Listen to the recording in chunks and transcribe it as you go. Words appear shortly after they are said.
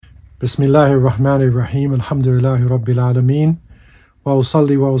Bismillahir Rahmanir Rahim. Alhamdulillahi Rabbil Alameen. Wa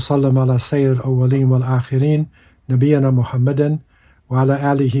usalli wa usallam ala Sayyid al-awwaleen wal akhirin. Nabiyyana Muhammadan wa ala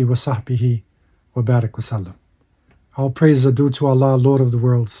alihi wa sahbihi wa barak wa sallam. All praise are due to Allah, Lord of the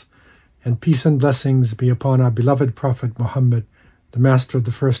worlds, and peace and blessings be upon our beloved Prophet Muhammad, the master of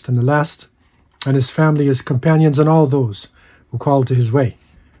the first and the last, and his family, his companions, and all those who call to his way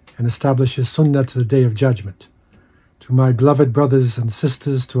and establish his sunnah to the day of judgment. To my beloved brothers and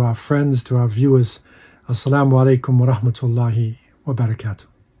sisters, to our friends, to our viewers, Assalamu alaikum wa rahmatullahi wa barakatuh.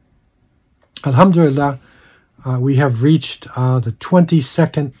 Alhamdulillah, we have reached the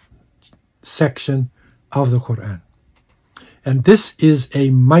 22nd section of the Quran. And this is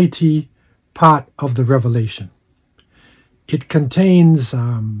a mighty part of the revelation. It contains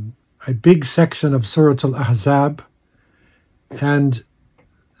a big section of Surah Al-Ahzab and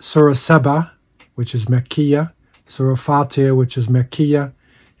Surah Saba, which is Makkiyah, Surah Fatih, which is Makkiyah,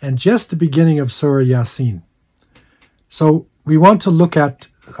 and just the beginning of Surah Yasin. So we want to look at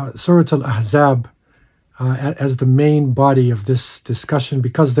Surah Al-Ahzab as the main body of this discussion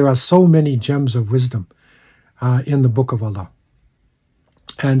because there are so many gems of wisdom in the Book of Allah.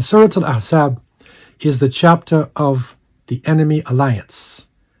 And Surah Al-Ahzab is the chapter of the enemy alliance.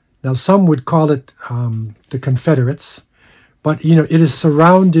 Now some would call it the Confederates, but it is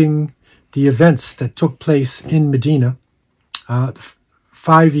surrounding the events that took place in Medina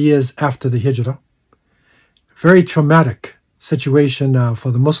 5 years after the Hijrah. Very traumatic situation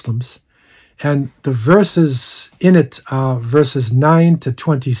for the Muslims. And the verses in it are verses 9 to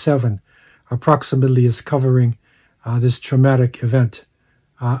 27, approximately, is covering this traumatic event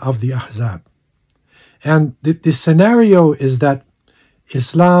of the Ahzab. And the scenario is that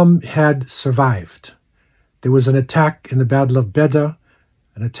Islam had survived. There was an attack in the Battle of Badr,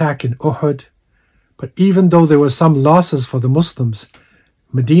 an attack in Uhud, but even though there were some losses for the Muslims,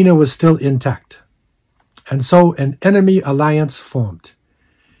 Medina was still intact. And so an enemy alliance formed.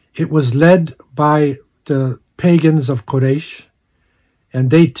 It was led by the pagans of Quraysh,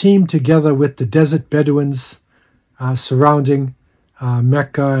 and they teamed together with the desert Bedouins surrounding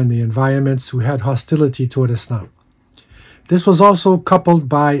Mecca and the environments who had hostility toward Islam. This was also coupled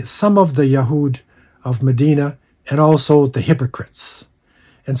by some of the Yahud of Medina and also the hypocrites.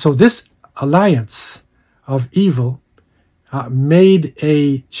 And so this alliance of evil made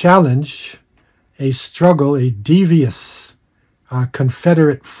a challenge, a struggle, a devious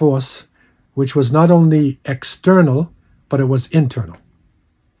Confederate force, which was not only external, but it was internal.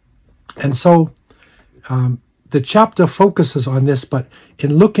 And so the chapter focuses on this, but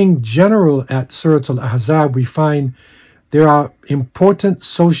in looking general at Surah Al-Ahzab, we find there are important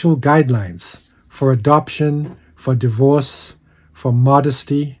social guidelines for adoption, for divorce, for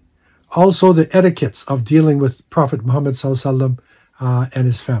modesty, also the etiquettes of dealing with Prophet Muhammad ﷺ and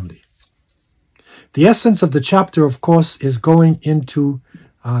his family. The essence of the chapter, of course, is going into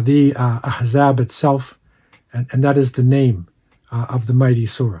the Ahzab itself, and that is the name of the mighty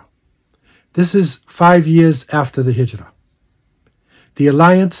surah. This is 5 years after the Hijrah. The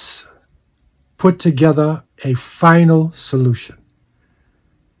alliance put together a final solution.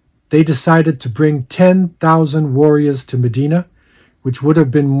 They decided to bring 10,000 warriors to Medina, which would have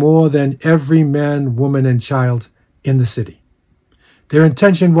been more than every man, woman, and child in the city. Their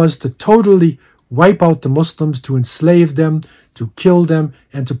intention was to totally wipe out the Muslims, to enslave them, to kill them,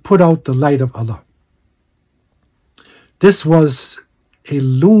 and to put out the light of Allah. This was a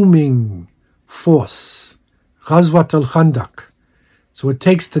looming force, Ghazwat al-Khandaq. So it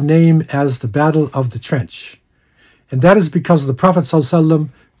takes the name as the Battle of the Trench. And that is because the Prophet ﷺ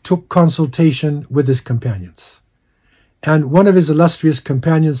took consultation with his companions. And one of his illustrious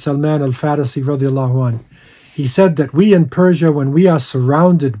companions, Salman al-Farisi radiallahu anh, he said that we in Persia, when we are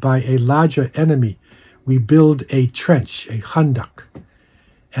surrounded by a larger enemy, we build a trench, a khandaq.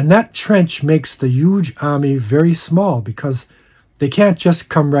 And that trench makes the huge army very small because they can't just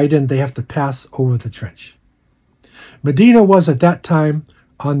come right in, they have to pass over the trench. Medina was at that time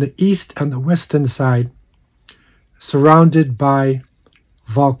on the east and the western side, surrounded by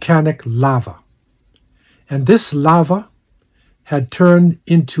volcanic lava. And this lava had turned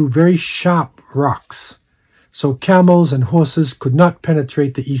into very sharp rocks, so camels and horses could not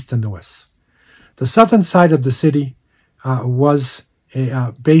penetrate the east and the west. The southern side of the city was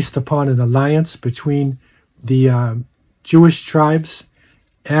based upon an alliance between the Jewish tribes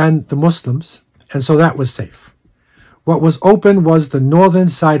and the Muslims, and so that was safe. What was open was the northern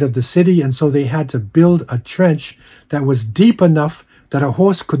side of the city, and so they had to build a trench that was deep enough that a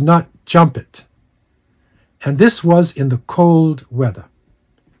horse could not jump it. And this was in the cold weather.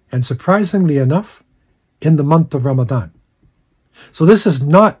 And surprisingly enough, in the month of Ramadan. So this is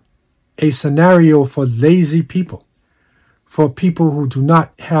not a scenario for lazy people, for people who do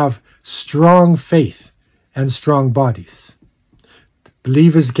not have strong faith and strong bodies.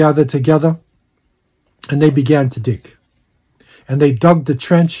 Believers gathered together and they began to dig. And they dug the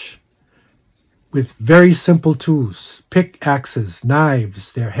trench with very simple tools, pickaxes,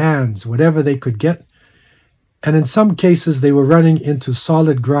 knives, their hands, whatever they could get. And in some cases, they were running into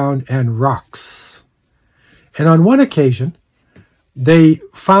solid ground and rocks. And on one occasion, they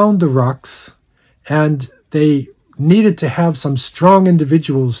found the rocks and they needed to have some strong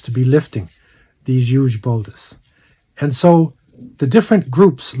individuals to be lifting these huge boulders. And so the different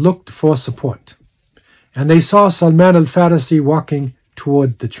groups looked for support. And they saw Salman al-Farisi walking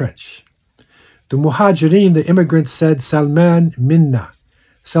toward the trench. The Muhajirin, the immigrants, said, Salman minna.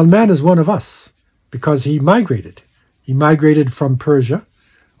 Salman is one of us, because he migrated. He migrated from Persia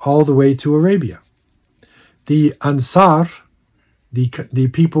all the way to Arabia. The Ansar, the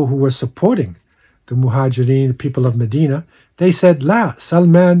people who were supporting the Muhajirin, people of Medina, they said, La,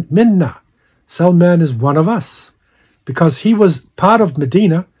 Salman minna. Salman is one of us, because he was part of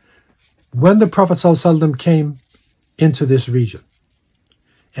Medina when the Prophet ﷺ came into this region.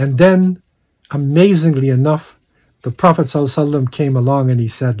 And then, amazingly enough, the Prophet ﷺ came along and he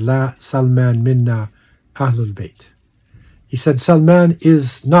said, La Salman minna Ahlul Bayt. He said, Salman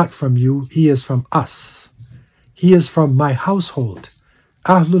is not from you, he is from us. He is from my household,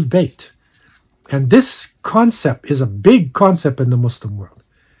 Ahlul Bayt. And this concept is a big concept in the Muslim world.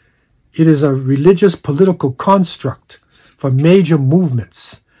 It is a religious political construct for major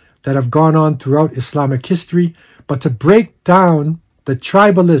movements that have gone on throughout Islamic history, but to break down the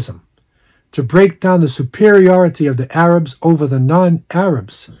tribalism, to break down the superiority of the Arabs over the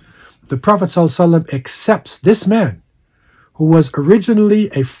non-Arabs, the Prophet ﷺ accepts this man, who was originally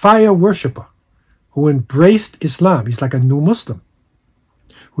a fire worshipper, who embraced Islam. He's like a new Muslim,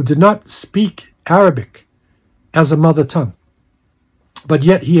 who did not speak Arabic as a mother tongue. But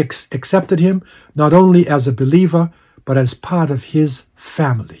yet he accepted him not only as a believer, but as part of his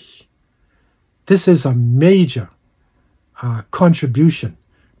family. This is a major contribution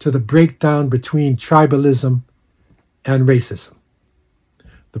to the breakdown between tribalism and racism.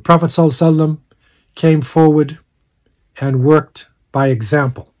 The Prophet ﷺ came forward and worked by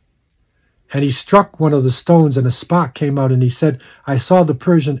example. And he struck one of the stones and a spark came out and he said, I saw the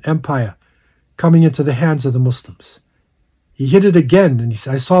Persian Empire coming into the hands of the Muslims. He hit it again and he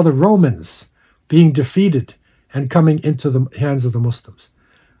said, I saw the Romans being defeated and coming into the hands of the Muslims.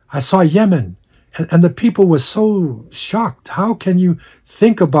 I saw Yemen. And the people were so shocked. How can you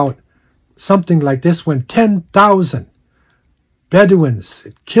think about something like this when 10,000 Bedouins,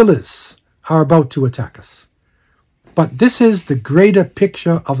 killers, are about to attack us? But this is the greater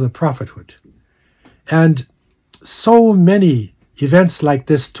picture of the prophethood. And so many events like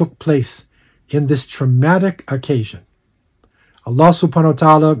this took place in this traumatic occasion. Allah subhanahu wa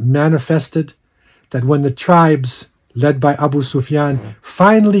ta'ala manifested that when the tribes led by Abu Sufyan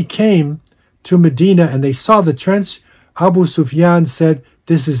finally came to Medina and they saw the trench, Abu Sufyan said,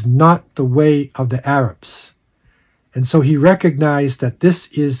 this is not the way of the Arabs. And so he recognized that this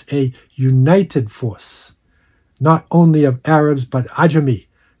is a united force, not only of Arabs, but Ajami,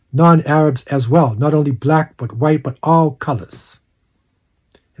 non-Arabs as well, not only black, but white, but all colors.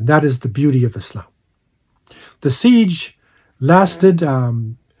 And that is the beauty of Islam. The siege lasted,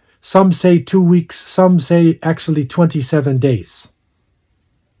 some say 2 weeks, some say actually 27 days.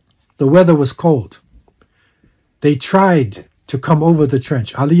 The weather was cold. They tried to come over the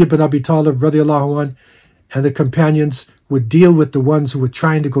trench. Ali ibn Abi Talib radiallahu anh, and the companions would deal with the ones who were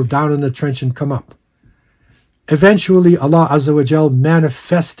trying to go down in the trench and come up. Eventually, Allah Azza wa Jal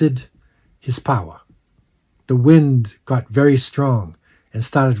manifested his power. The wind got very strong and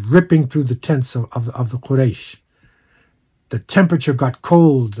started ripping through the tents of the Quraysh. The temperature got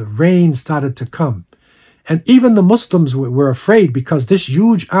cold. The rain started to come. And even the Muslims were afraid because this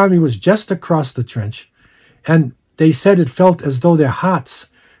huge army was just across the trench. And they said it felt as though their hearts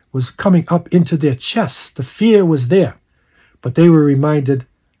was coming up into their chests. The fear was there. But they were reminded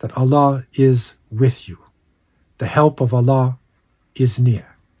that Allah is with you. The help of Allah is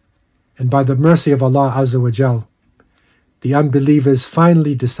near. And by the mercy of Allah Azza wa Jal, the unbelievers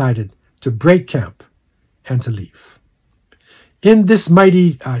finally decided to break camp and to leave. In this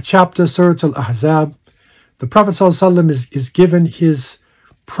mighty chapter, Surah Al-Ahzab, the Prophet ﷺ is given his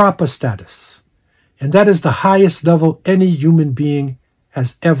proper status. And that is the highest level any human being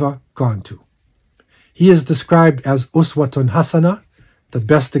has ever gone to. He is described as Uswatun Hasana, the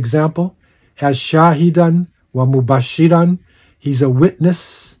best example, as Shahidan wa Mubashiran. He's a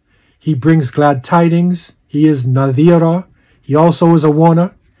witness. He brings glad tidings. He is Nadhira. He also is a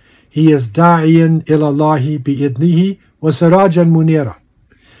warner. He is da'iyan ilallahi bi'idnihi wa sirajan munira.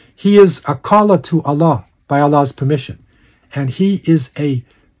 He is a caller to Allah by Allah's permission. And he is a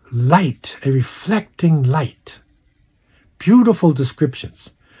light, a reflecting light. Beautiful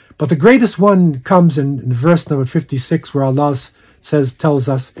descriptions. But the greatest one comes in verse number 56, where Allah tells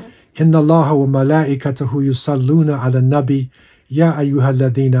us, Inna Allaha wa malaikatahu yusalluna ala nabi, ya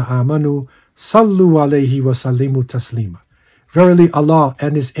ayyuhalladhina amanu, sallu alayhi wa sallimu taslima. Verily Allah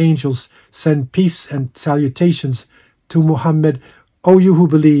and His angels send peace and salutations to Muhammad. O you who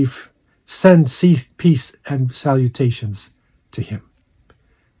believe, send peace and salutations to him.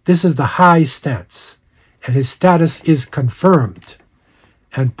 This is the high stance, and his status is confirmed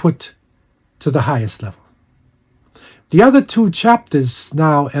and put to the highest level. The other two chapters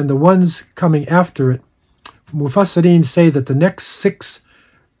now, and the ones coming after it, Mufassirin say that the next 6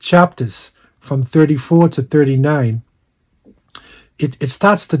 chapters, from 34 to 39, it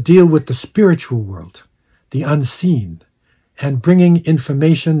starts to deal with the spiritual world, the unseen, and bringing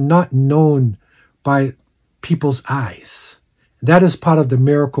information not known by people's eyes. That is part of the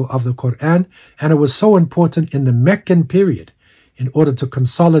miracle of the Quran, and it was so important in the Meccan period in order to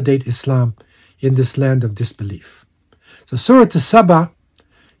consolidate Islam in this land of disbelief. So Surah As-Saba,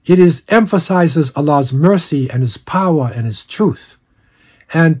 it emphasizes Allah's mercy and His power and His truth,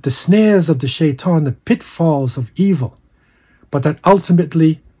 and the snares of the shaitan, the pitfalls of evil, but that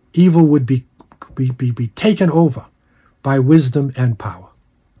ultimately evil would be taken over by wisdom and power.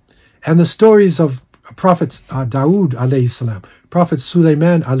 And the stories of Prophet Dawood alayhi salam, Prophet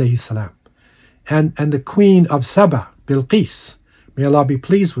Sulaiman alayhi salam, and the Queen of Saba, Bilqis, may Allah be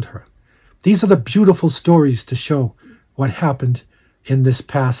pleased with her. These are the beautiful stories to show what happened in this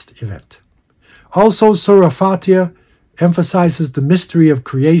past event. Also, Surah Fatiha emphasizes the mystery of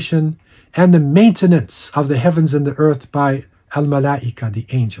creation and the maintenance of the heavens and the earth by al-malaika, the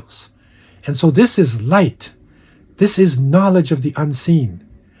angels. And so this is light. This is knowledge of the unseen.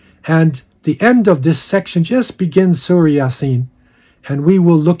 And the end of this section just begins Surah Yasin, and we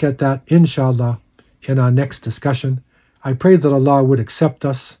will look at that, inshallah, in our next discussion. I pray that Allah would accept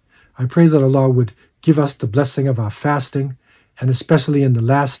us. I pray that Allah would give us the blessing of our fasting, and especially in the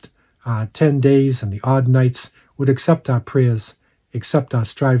last 10 days and the odd nights, would accept our prayers, accept our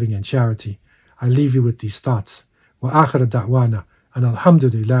striving and charity. I leave you with these thoughts. Wa akhir da'wana and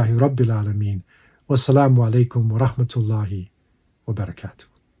alhamdulillahi rabbil alameen. Wassalamu alaikum wa rahmatullahi wa barakatuh.